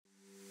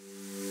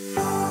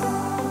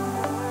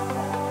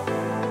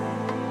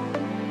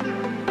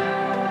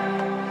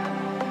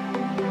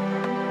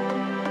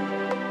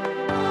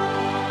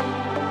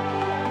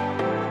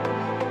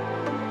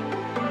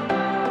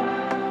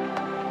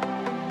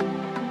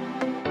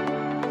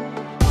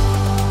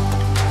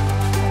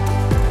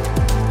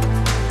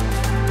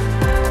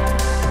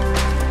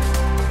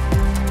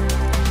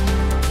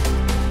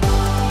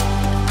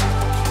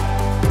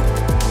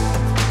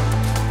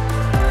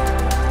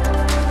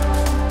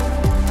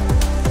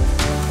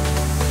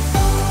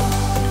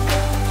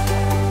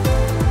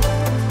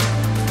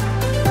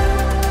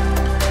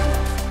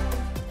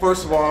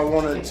First of all, I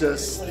want to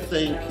just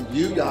thank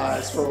you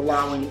guys for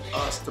allowing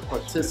us to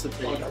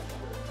participate.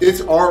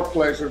 It's our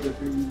pleasure to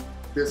do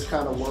this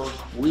kind of work.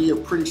 We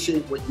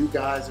appreciate what you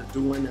guys are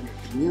doing in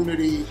the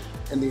community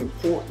and the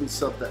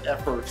importance of the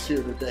efforts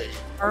here today.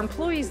 Our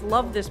employees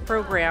love this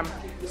program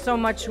so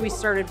much we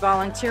started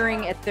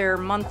volunteering at their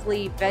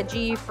monthly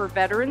Veggie for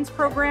Veterans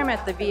program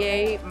at the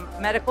VA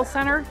Medical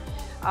Center.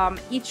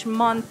 Each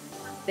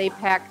month they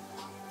pack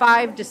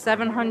 500 to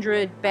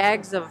 700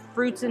 bags of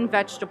fruits and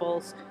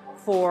vegetables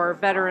for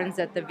veterans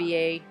at the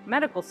VA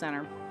Medical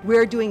Center.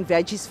 We're doing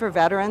Veggies for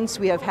Veterans.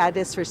 We have had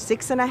this for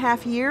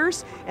 6.5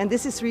 years, and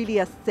this is really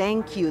a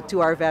thank you to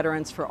our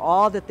veterans for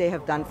all that they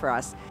have done for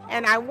us.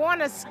 And I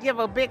want to give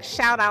a big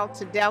shout out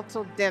to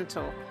Delta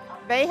Dental.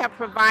 They have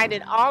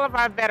provided all of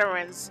our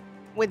veterans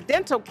with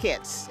dental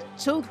kits,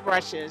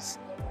 toothbrushes,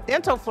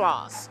 dental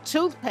floss,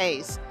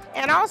 toothpaste,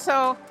 and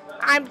also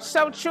I'm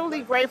so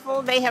truly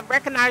grateful they have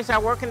recognized our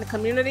work in the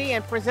community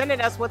and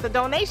presented us with a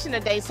donation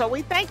today. So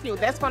we thank you.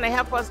 That's going to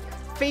help us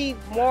feed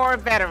more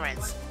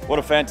veterans. What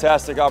a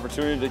fantastic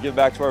opportunity to give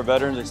back to our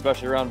veterans,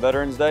 especially around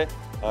Veterans Day.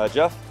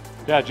 Jeff?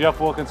 Yeah, Jeff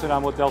Wilkinson.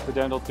 I'm with Delta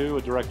Dental too,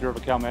 a director of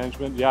account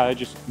management. Yeah, I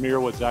just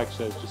mirror what Zach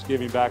says, just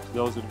giving back to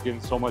those that have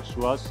given so much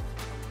to us.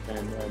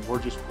 And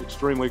we're just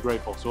extremely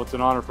grateful. So it's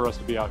an honor for us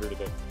to be out here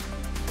today.